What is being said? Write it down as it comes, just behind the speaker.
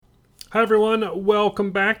Hi everyone,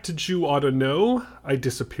 welcome back to Jew Oughta Know. I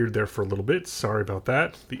disappeared there for a little bit, sorry about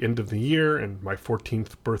that. The end of the year and my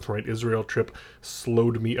 14th Birthright Israel trip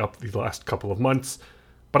slowed me up the last couple of months,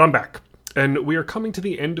 but I'm back. And we are coming to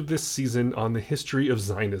the end of this season on the history of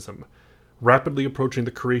Zionism. Rapidly approaching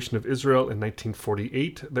the creation of Israel in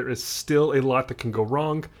 1948, there is still a lot that can go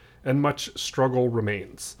wrong, and much struggle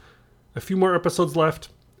remains. A few more episodes left,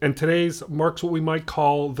 and today's marks what we might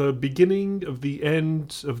call the beginning of the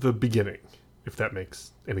end of the beginning, if that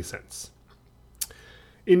makes any sense.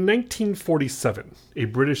 In 1947, a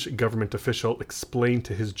British government official explained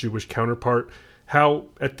to his Jewish counterpart how,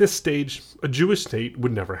 at this stage, a Jewish state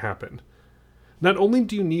would never happen. Not only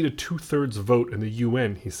do you need a 2/3 vote in the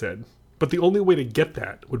UN, he said, but the only way to get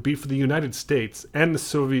that would be for the United States and the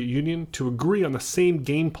Soviet Union to agree on the same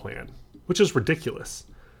game plan, which is ridiculous.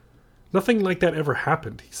 Nothing like that ever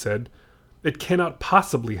happened, he said. It cannot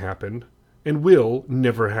possibly happen, and will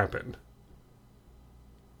never happen.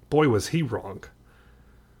 Boy, was he wrong.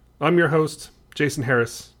 I'm your host, Jason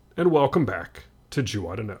Harris, and welcome back to Jew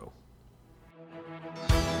Oughta Know.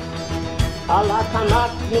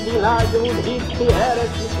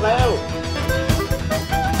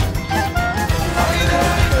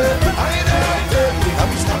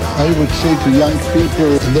 I would say to young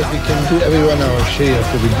people that we can do everyone our share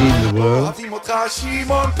to redeem the world.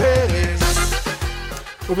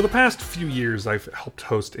 Over the past few years, I've helped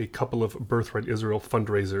host a couple of Birthright Israel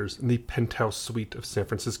fundraisers in the penthouse suite of San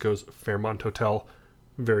Francisco's Fairmont Hotel.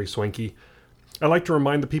 Very swanky. I like to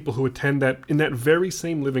remind the people who attend that in that very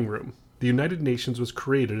same living room, the United Nations was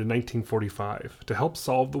created in 1945 to help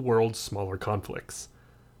solve the world's smaller conflicts.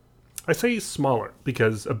 I say smaller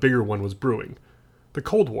because a bigger one was brewing. The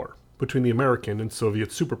Cold War between the American and Soviet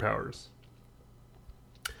superpowers.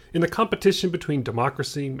 In the competition between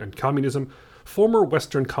democracy and communism, former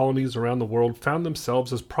Western colonies around the world found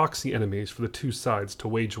themselves as proxy enemies for the two sides to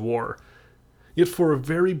wage war. Yet for a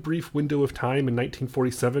very brief window of time in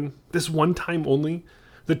 1947, this one time only,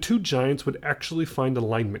 the two giants would actually find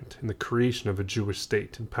alignment in the creation of a Jewish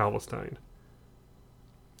state in Palestine.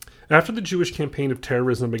 After the Jewish campaign of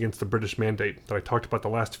terrorism against the British Mandate that I talked about the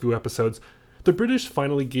last few episodes, the British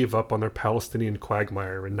finally gave up on their Palestinian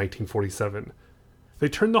quagmire in 1947. They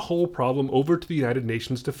turned the whole problem over to the United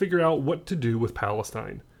Nations to figure out what to do with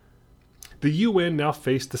Palestine. The UN now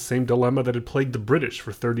faced the same dilemma that had plagued the British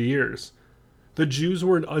for 30 years. The Jews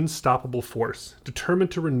were an unstoppable force,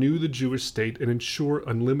 determined to renew the Jewish state and ensure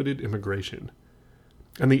unlimited immigration.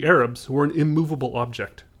 And the Arabs were an immovable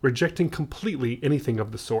object, rejecting completely anything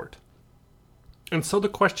of the sort. And so the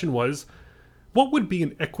question was, what would be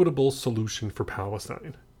an equitable solution for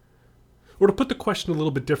Palestine? Or to put the question a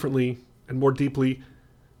little bit differently and more deeply,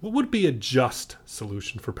 what would be a just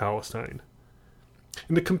solution for Palestine?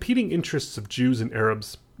 In the competing interests of Jews and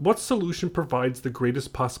Arabs, what solution provides the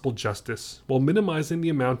greatest possible justice while minimizing the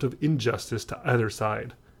amount of injustice to either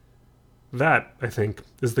side? That, I think,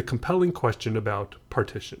 is the compelling question about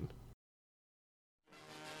partition.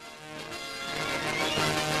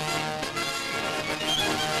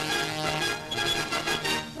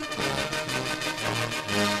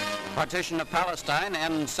 Partition of Palestine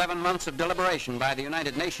and 7 months of deliberation by the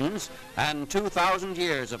United Nations and 2,000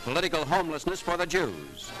 years of political homelessness for the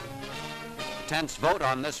Jews. Tense vote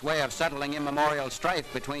on this way of settling immemorial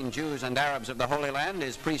strife between Jews and Arabs of the Holy Land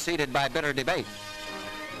is preceded by bitter debate.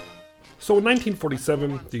 So in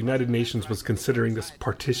 1947, the United Nations was considering this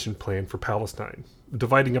partition plan for Palestine,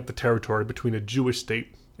 dividing up the territory between a Jewish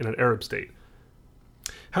state and an Arab state.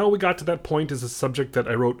 How we got to that point is a subject that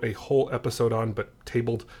I wrote a whole episode on, but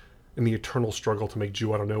tabled in the eternal struggle to make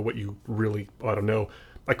Jew ought to know what you really ought to know.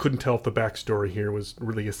 I couldn't tell if the backstory here was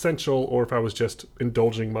really essential or if I was just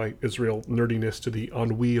indulging my Israel nerdiness to the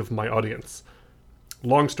ennui of my audience.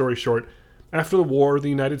 Long story short, after the war, the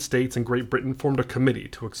United States and Great Britain formed a committee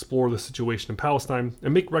to explore the situation in Palestine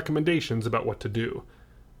and make recommendations about what to do.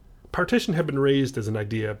 Partition had been raised as an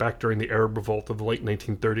idea back during the Arab Revolt of the late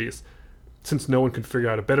 1930s. Since no one could figure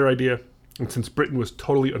out a better idea, and since Britain was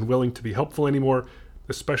totally unwilling to be helpful anymore,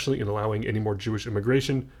 especially in allowing any more Jewish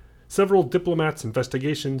immigration, several diplomats,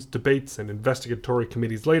 investigations, debates, and investigatory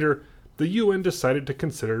committees later, the UN decided to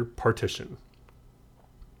consider partition.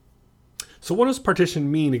 So what does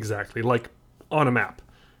partition mean exactly, like on a map?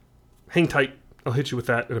 Hang tight, I'll hit you with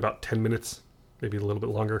that in about 10 minutes, maybe a little bit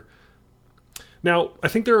longer. Now, I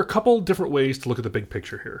think there are a couple different ways to look at the big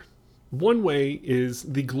picture here. One way is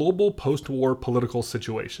the global post-war political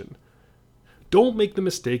situation. Don't make the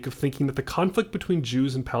mistake of thinking that the conflict between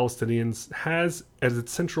Jews and Palestinians has as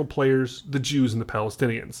its central players the Jews and the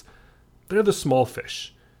Palestinians. They're the small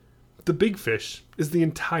fish. The big fish is the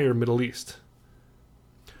entire Middle East.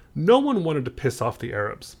 No one wanted to piss off the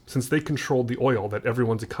Arabs, since they controlled the oil that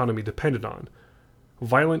everyone's economy depended on.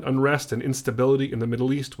 Violent unrest and instability in the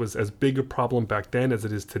Middle East was as big a problem back then as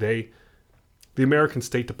it is today. The American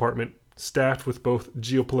State Department, staffed with both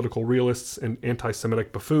geopolitical realists and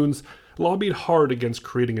anti-Semitic buffoons, lobbied hard against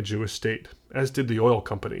creating a Jewish state, as did the oil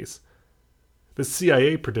companies. The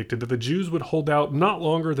CIA predicted that the Jews would hold out not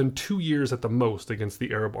longer than 2 years at the most against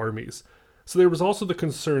the Arab armies, so there was also the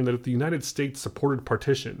concern that if the United States supported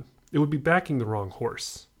partition, it would be backing the wrong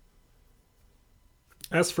horse.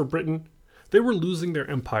 As for Britain, they were losing their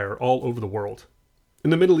empire all over the world. In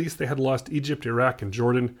the Middle East, they had lost Egypt, Iraq, and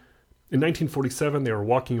Jordan. In 1947, they were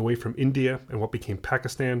walking away from India and what became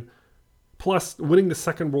Pakistan. Plus, winning the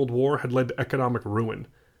Second World War had led to economic ruin.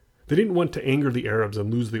 They didn't want to anger the Arabs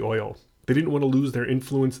and lose the oil. They didn't want to lose their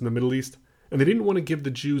influence in the Middle East, and they didn't want to give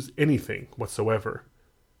the Jews anything whatsoever.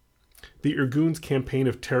 The Irgun's campaign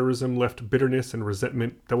of terrorism left bitterness and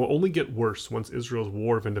resentment that will only get worse once Israel's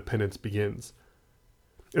War of Independence begins.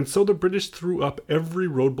 And so the British threw up every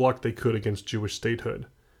roadblock they could against Jewish statehood.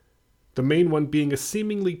 The main one being a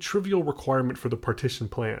seemingly trivial requirement for the partition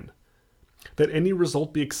plan, that any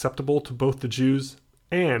result be acceptable to both the Jews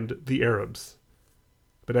and the Arabs.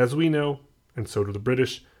 But as we know, and so do the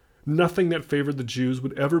British, nothing that favored the Jews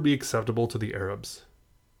would ever be acceptable to the Arabs.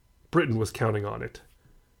 Britain was counting on it.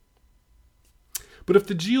 But if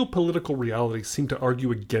the geopolitical realities seemed to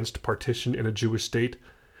argue against partition in a Jewish state,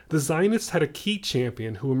 the Zionists had a key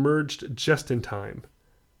champion who emerged just in time.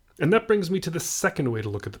 And that brings me to the second way to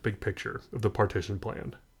look at the big picture of the partition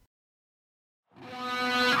plan.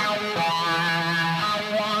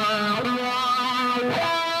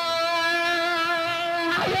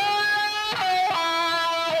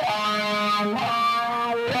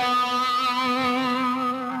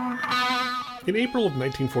 In April of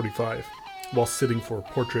 1945, while sitting for a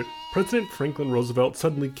portrait, President Franklin Roosevelt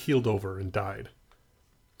suddenly keeled over and died.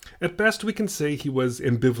 At best, we can say he was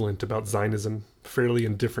ambivalent about Zionism, fairly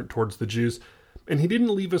indifferent towards the Jews, and he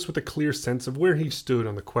didn't leave us with a clear sense of where he stood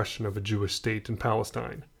on the question of a Jewish state in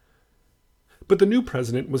Palestine. But the new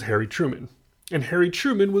president was Harry Truman, and Harry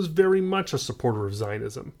Truman was very much a supporter of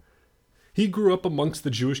Zionism. He grew up amongst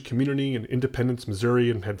the Jewish community in Independence, Missouri,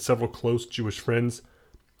 and had several close Jewish friends.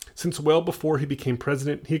 Since well before he became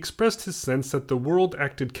president, he expressed his sense that the world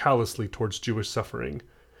acted callously towards Jewish suffering,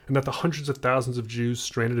 and that the hundreds of thousands of Jews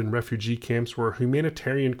stranded in refugee camps were a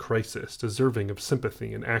humanitarian crisis deserving of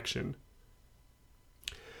sympathy and action.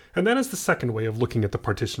 And that is the second way of looking at the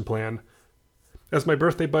partition plan. As my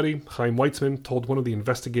birthday buddy, Chaim Weitzman, told one of the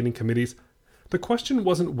investigating committees, the question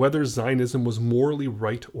wasn't whether Zionism was morally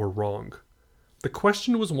right or wrong. The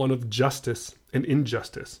question was one of justice and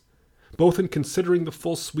injustice, both in considering the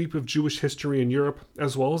full sweep of Jewish history in Europe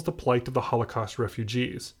as well as the plight of the Holocaust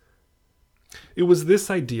refugees. It was this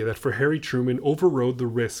idea that for Harry Truman overrode the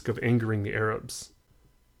risk of angering the Arabs.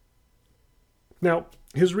 Now,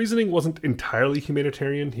 his reasoning wasn't entirely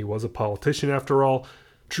humanitarian. He was a politician after all.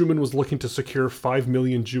 Truman was looking to secure 5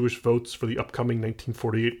 million Jewish votes for the upcoming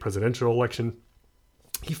 1948 presidential election.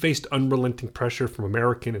 He faced unrelenting pressure from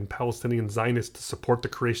American and Palestinian Zionists to support the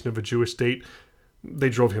creation of a Jewish state. They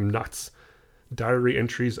drove him nuts. Diary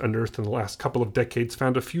entries unearthed in the last couple of decades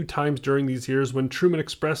found a few times during these years when Truman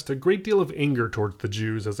expressed a great deal of anger towards the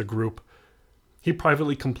Jews as a group. He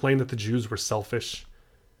privately complained that the Jews were selfish.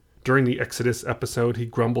 During the Exodus episode, he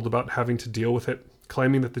grumbled about having to deal with it,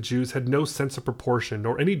 claiming that the Jews had no sense of proportion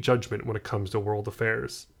nor any judgment when it comes to world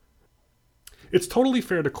affairs. It's totally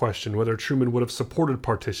fair to question whether Truman would have supported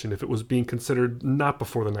partition if it was being considered not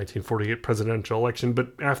before the 1948 presidential election,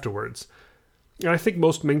 but afterwards. And I think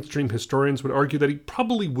most mainstream historians would argue that he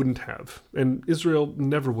probably wouldn't have, and Israel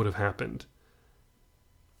never would have happened.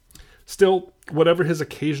 Still, whatever his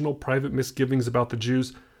occasional private misgivings about the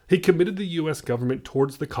Jews, he committed the U.S. government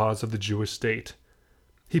towards the cause of the Jewish state.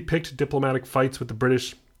 He picked diplomatic fights with the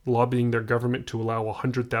British, lobbying their government to allow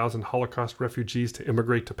 100,000 Holocaust refugees to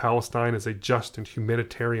immigrate to Palestine as a just and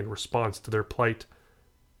humanitarian response to their plight.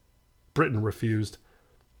 Britain refused.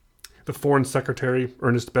 The Foreign Secretary,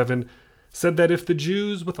 Ernest Bevin, said that if the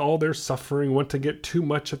Jews, with all their suffering, want to get too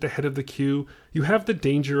much at the head of the queue, you have the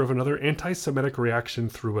danger of another anti-Semitic reaction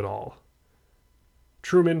through it all.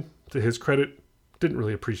 Truman, to his credit, didn't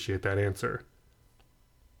really appreciate that answer.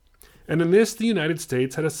 And in this, the United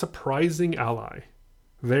States had a surprising ally,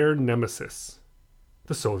 their nemesis,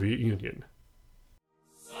 the Soviet Union.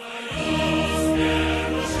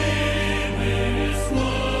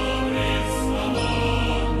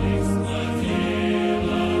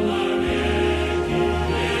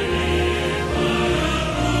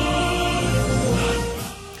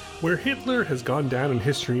 Where Hitler Hitler has gone down in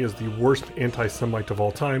history as the worst anti-Semite of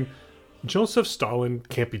all time, Joseph Stalin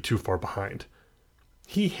can't be too far behind.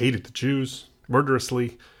 He hated the Jews,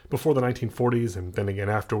 murderously, before the 1940s and then again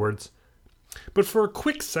afterwards. But for a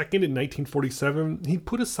quick second in 1947, he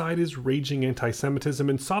put aside his raging anti-Semitism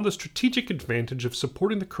and saw the strategic advantage of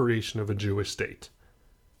supporting the creation of a Jewish state.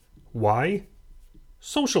 Why?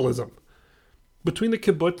 Socialism. Between the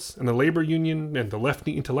kibbutz and the labor union and the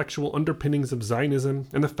lefty intellectual underpinnings of Zionism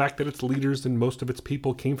and the fact that its leaders and most of its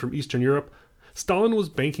people came from Eastern Europe, Stalin was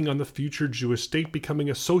banking on the future Jewish state becoming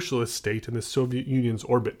a socialist state in the Soviet Union's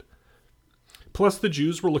orbit. Plus, the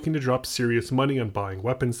Jews were looking to drop serious money on buying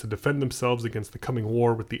weapons to defend themselves against the coming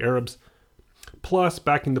war with the Arabs. Plus,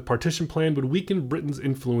 backing the partition plan would weaken Britain's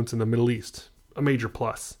influence in the Middle East, a major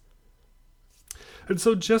plus. And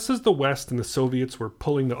so just as the West and the Soviets were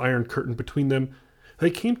pulling the Iron Curtain between them,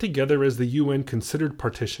 they came together as the UN considered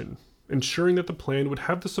partition, ensuring that the plan would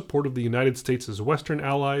have the support of the United States' Western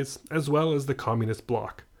allies as well as the Communist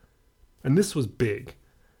bloc. And this was big,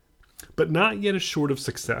 but not yet assured of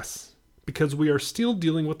success, because we are still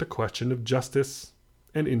dealing with the question of justice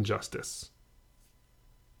and injustice.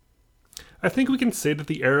 I think we can say that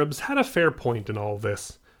the Arabs had a fair point in all of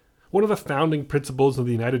this. One of the founding principles of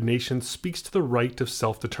the United Nations speaks to the right of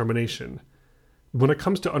self-determination. When it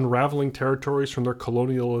comes to unraveling territories from their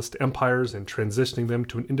colonialist empires and transitioning them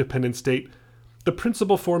to an independent state, the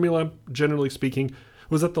principal formula, generally speaking,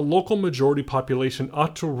 was that the local majority population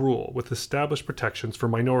ought to rule with established protections for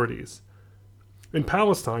minorities. In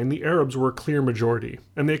Palestine, the Arabs were a clear majority,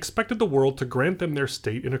 and they expected the world to grant them their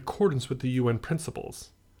state in accordance with the UN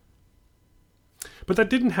principles. But that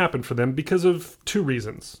didn't happen for them because of two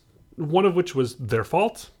reasons. One of which was their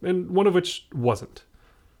fault, and one of which wasn't.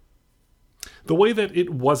 The way that it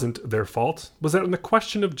wasn't their fault was that in the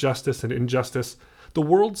question of justice and injustice, the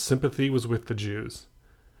world's sympathy was with the Jews.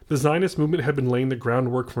 The Zionist movement had been laying the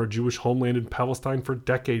groundwork for a Jewish homeland in Palestine for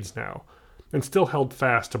decades now, and still held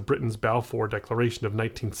fast to Britain's Balfour Declaration of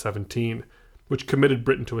 1917, which committed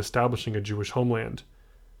Britain to establishing a Jewish homeland.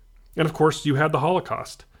 And of course, you had the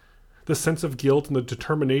Holocaust. The sense of guilt and the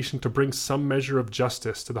determination to bring some measure of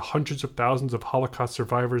justice to the hundreds of thousands of Holocaust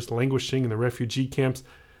survivors languishing in the refugee camps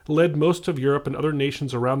led most of Europe and other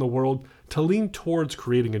nations around the world to lean towards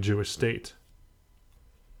creating a Jewish state.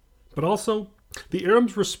 But also, the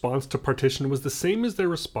Arabs' response to partition was the same as their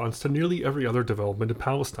response to nearly every other development in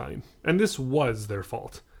Palestine, and this was their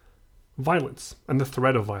fault. Violence, and the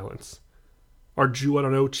threat of violence. Our Jew on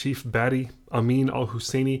O chief baddie, Amin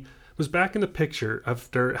al-Husseini, was back in the picture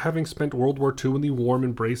after having spent World War II in the warm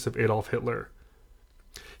embrace of Adolf Hitler.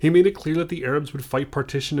 He made it clear that the Arabs would fight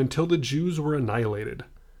partition until the Jews were annihilated.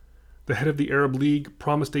 The head of the Arab League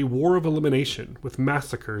promised a war of elimination with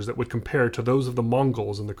massacres that would compare to those of the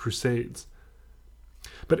Mongols in the Crusades.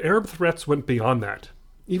 But Arab threats went beyond that.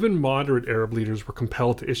 Even moderate Arab leaders were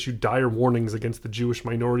compelled to issue dire warnings against the Jewish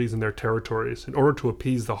minorities in their territories in order to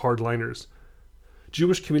appease the hardliners.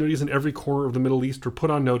 Jewish communities in every corner of the Middle East were put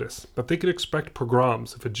on notice that they could expect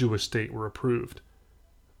pogroms if a Jewish state were approved.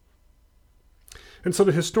 And so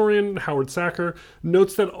the historian Howard Sacker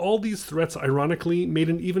notes that all these threats ironically made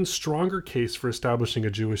an even stronger case for establishing a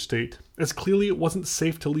Jewish state, as clearly it wasn't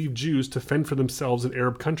safe to leave Jews to fend for themselves in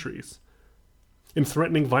Arab countries. In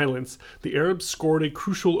threatening violence, the Arabs scored a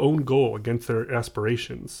crucial own goal against their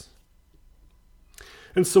aspirations.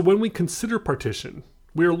 And so when we consider partition,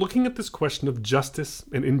 we are looking at this question of justice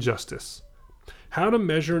and injustice, how to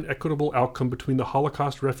measure an equitable outcome between the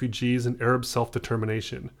Holocaust refugees and Arab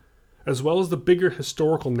self-determination, as well as the bigger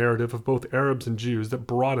historical narrative of both Arabs and Jews that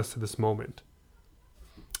brought us to this moment.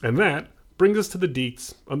 And that brings us to the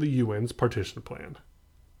deets on the UN's partition plan.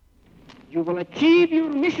 You will achieve your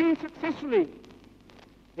mission successfully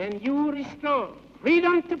when you restore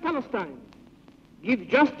freedom to Palestine, give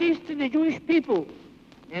justice to the Jewish people,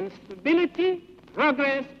 and stability,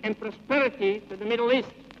 progress, and prosperity to the Middle East.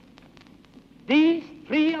 These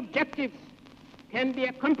three objectives can be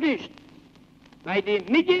accomplished by the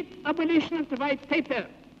immediate abolition of the White Paper,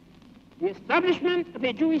 the establishment of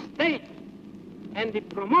a Jewish state, and the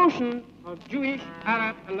promotion of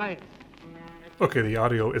Jewish-Arab alliance. Okay, the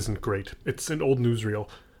audio isn't great. It's an old newsreel,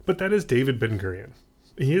 but that is David Ben-Gurion.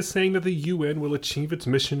 He is saying that the UN will achieve its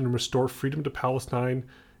mission and restore freedom to Palestine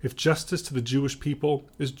if justice to the Jewish people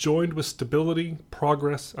is joined with stability,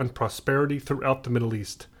 progress, and prosperity throughout the Middle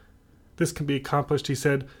East. This can be accomplished, he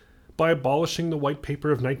said, by abolishing the White Paper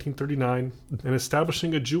of 1939 and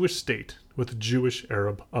establishing a Jewish state with a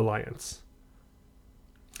Jewish-Arab alliance.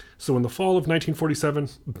 So in the fall of 1947,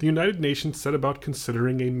 the United Nations set about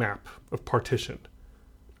considering a map of partition.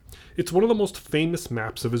 It's one of the most famous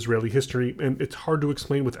maps of Israeli history, and it's hard to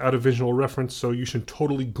explain without a visual reference, so you should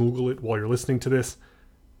totally Google it while you're listening to this.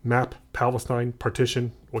 Map, Palestine,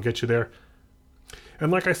 partition, will get you there.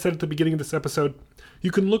 And like I said at the beginning of this episode, you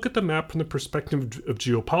can look at the map from the perspective of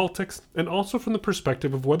geopolitics, and also from the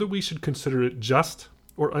perspective of whether we should consider it just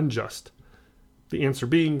or unjust. The answer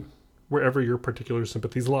being, wherever your particular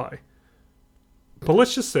sympathies lie. But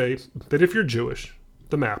let's just say that if you're Jewish,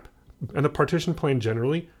 the map, and the partition plan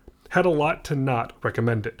generally, had a lot to not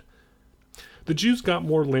recommend it. The Jews got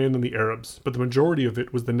more land than the Arabs, but the majority of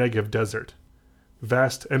it was the Negev desert.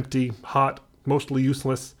 Vast, empty, hot, mostly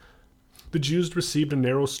useless. The Jews received a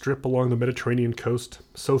narrow strip along the Mediterranean coast,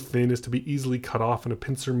 so thin as to be easily cut off in a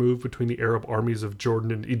pincer move between the Arab armies of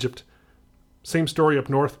Jordan and Egypt. Same story up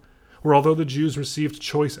north, where although the Jews received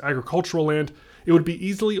choice agricultural land, it would be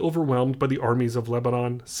easily overwhelmed by the armies of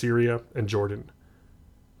Lebanon, Syria, and Jordan.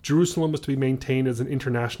 Jerusalem was to be maintained as an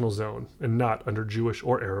international zone, and not under Jewish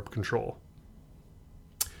or Arab control.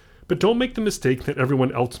 But don't make the mistake that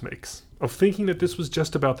everyone else makes, of thinking that this was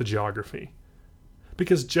just about the geography.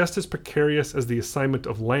 Because just as precarious as the assignment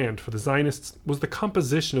of land for the Zionists was the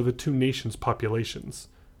composition of the two nations' populations.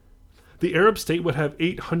 The Arab state would have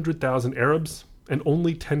 800,000 Arabs and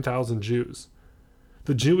only 10,000 Jews.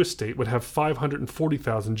 The Jewish state would have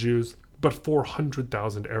 540,000 Jews, but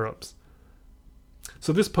 400,000 Arabs.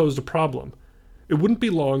 So this posed a problem. It wouldn't be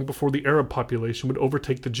long before the Arab population would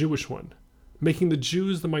overtake the Jewish one, making the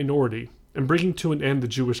Jews the minority and bringing to an end the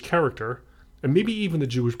Jewish character, and maybe even the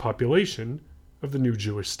Jewish population, of the new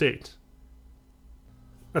Jewish state.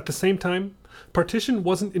 At the same time, partition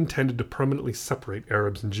wasn't intended to permanently separate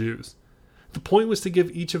Arabs and Jews. The point was to give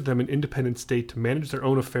each of them an independent state to manage their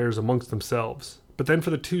own affairs amongst themselves, but then for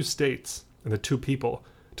the two states, and the two people,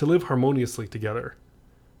 to live harmoniously together.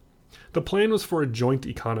 The plan was for a joint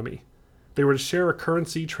economy. They were to share a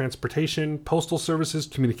currency, transportation, postal services,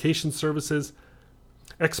 communication services.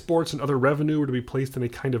 Exports and other revenue were to be placed in a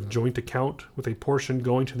kind of joint account, with a portion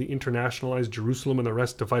going to the internationalized Jerusalem and the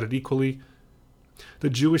rest divided equally. The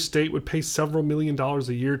Jewish state would pay several $1 million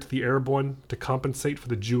a year to the Arab one to compensate for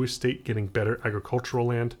the Jewish state getting better agricultural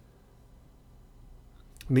land.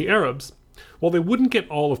 And the Arabs, while they wouldn't get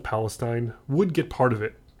all of Palestine, would get part of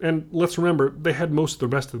it. And let's remember, they had most of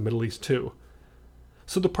the rest of the Middle East too.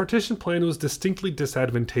 So the partition plan was distinctly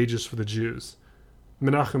disadvantageous for the Jews.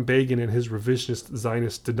 Menachem Begin and his revisionist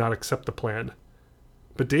Zionists did not accept the plan.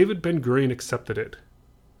 But David Ben-Gurion accepted it.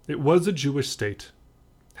 It was a Jewish state,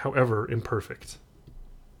 however imperfect.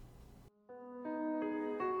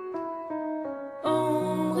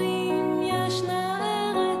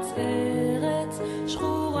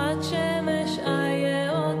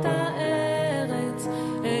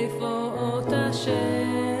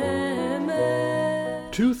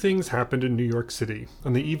 Two things happened in New York City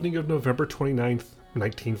on the evening of November 29th,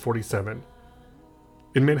 1947.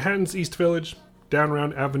 In Manhattan's East Village, down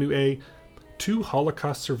around Avenue A, two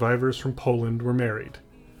Holocaust survivors from Poland were married.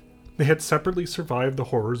 They had separately survived the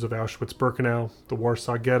horrors of Auschwitz-Birkenau, the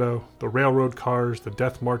Warsaw Ghetto, the railroad cars, the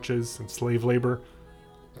death marches, and slave labor.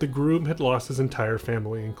 The groom had lost his entire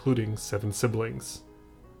family, including 7 siblings.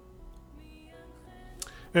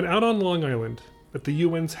 And out on Long Island, at the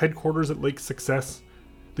UN's headquarters at Lake Success,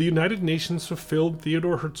 the United Nations fulfilled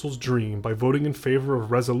Theodore Herzl's dream by voting in favor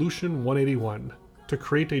of Resolution 181 to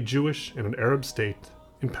create a Jewish and an Arab state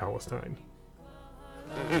in Palestine.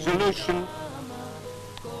 The resolution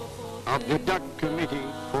of the DUC Committee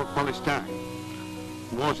for Palestine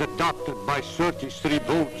was adopted by 33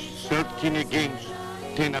 votes, 13 against,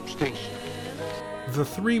 10 abstentions. The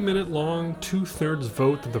 3-minute-long, 2/3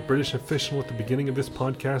 vote that the British official at the beginning of this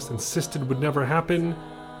podcast insisted would never happen,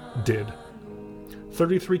 did.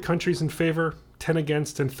 33 countries in favor, 10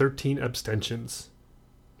 against, and 13 abstentions.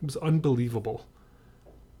 It was unbelievable.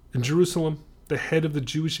 In Jerusalem, the head of the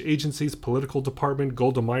Jewish Agency's political department,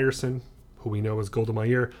 Golda Meirson, who we know as Golda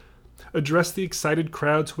Meir, addressed the excited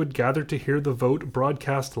crowds who had gathered to hear the vote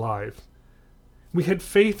broadcast live. "We had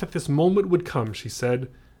faith that this moment would come," she said,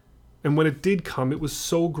 "and when it did come, it was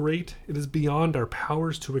so great, it is beyond our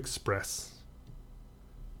powers to express."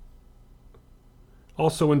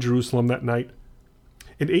 Also in Jerusalem that night,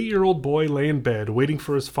 an 8-year-old boy lay in bed waiting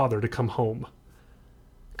for his father to come home.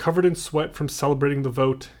 Covered in sweat from celebrating the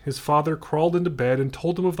vote, his father crawled into bed and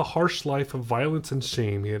told him of the harsh life of violence and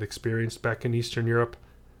shame he had experienced back in Eastern Europe.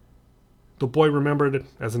 The boy remembered,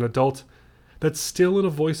 as an adult, that still in a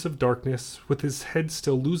voice of darkness, with his head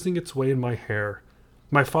still losing its way in my hair,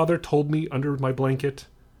 my father told me under my blanket,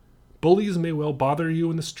 "Bullies may well bother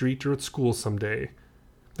you in the street or at school someday.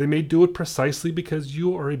 They may do it precisely because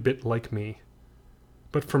you are a bit like me.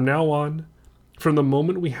 But from now on, From the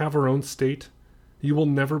moment we have our own state, you will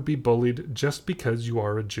never be bullied just because you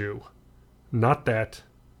are a Jew. Not that.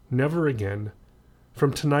 Never again.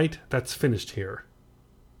 From tonight, that's finished here.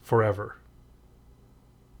 Forever.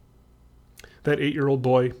 That 8-year-old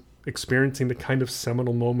boy, experiencing the kind of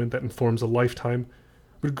seminal moment that informs a lifetime,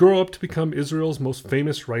 would grow up to become Israel's most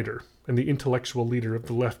famous writer and the intellectual leader of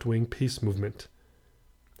the left-wing peace movement.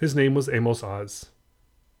 His name was Amos Oz.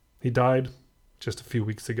 He died just a few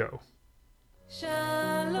weeks ago.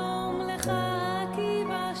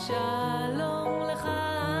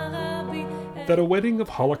 That a wedding of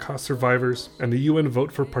Holocaust survivors and the UN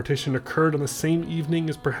vote for partition occurred on the same evening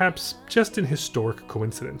is perhaps just an historic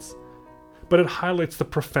coincidence. But it highlights the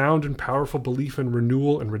profound and powerful belief in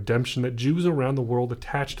renewal and redemption that Jews around the world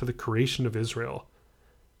attach to the creation of Israel.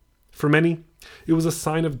 For many, it was a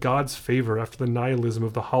sign of God's favor after the nihilism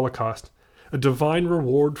of the Holocaust, a divine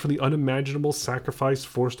reward for the unimaginable sacrifice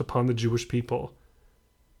forced upon the Jewish people.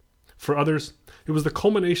 For others, it was the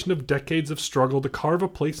culmination of decades of struggle to carve a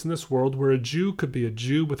place in this world where a Jew could be a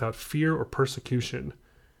Jew without fear or persecution.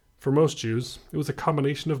 For most Jews, it was a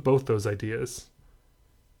combination of both those ideas.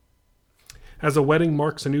 As a wedding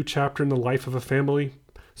marks a new chapter in the life of a family,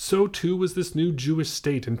 so too was this new Jewish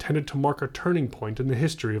state intended to mark a turning point in the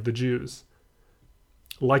history of the Jews.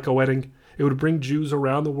 Like a wedding, it would bring Jews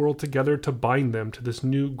around the world together to bind them to this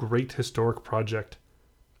new great historic project.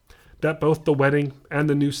 That both the wedding and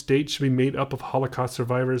the new state should be made up of Holocaust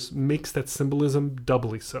survivors makes that symbolism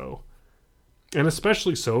doubly so. And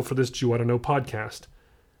especially so for this Jew I Don't Know podcast.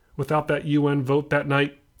 Without that UN vote that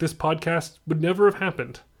night, this podcast would never have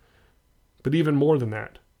happened. But even more than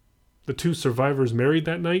that, the two survivors married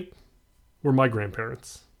that night were my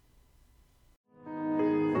grandparents.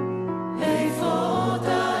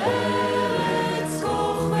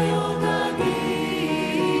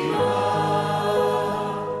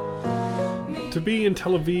 To be in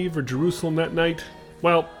Tel Aviv or Jerusalem that night,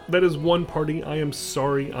 well, that is one party I am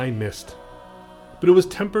sorry I missed. But it was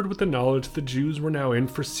tempered with the knowledge that the Jews were now in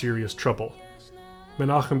for serious trouble.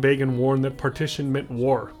 Menachem Begin warned that partition meant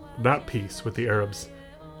war, not peace, with the Arabs.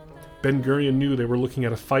 Ben-Gurion knew they were looking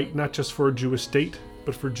at a fight not just for a Jewish state,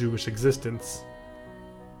 but for Jewish existence.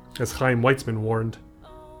 As Chaim Weizmann warned,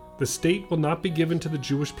 the state will not be given to the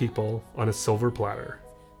Jewish people on a silver platter.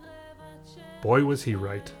 Boy, was he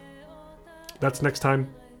right. That's next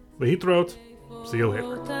time. Lehitraot. See you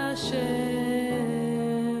later.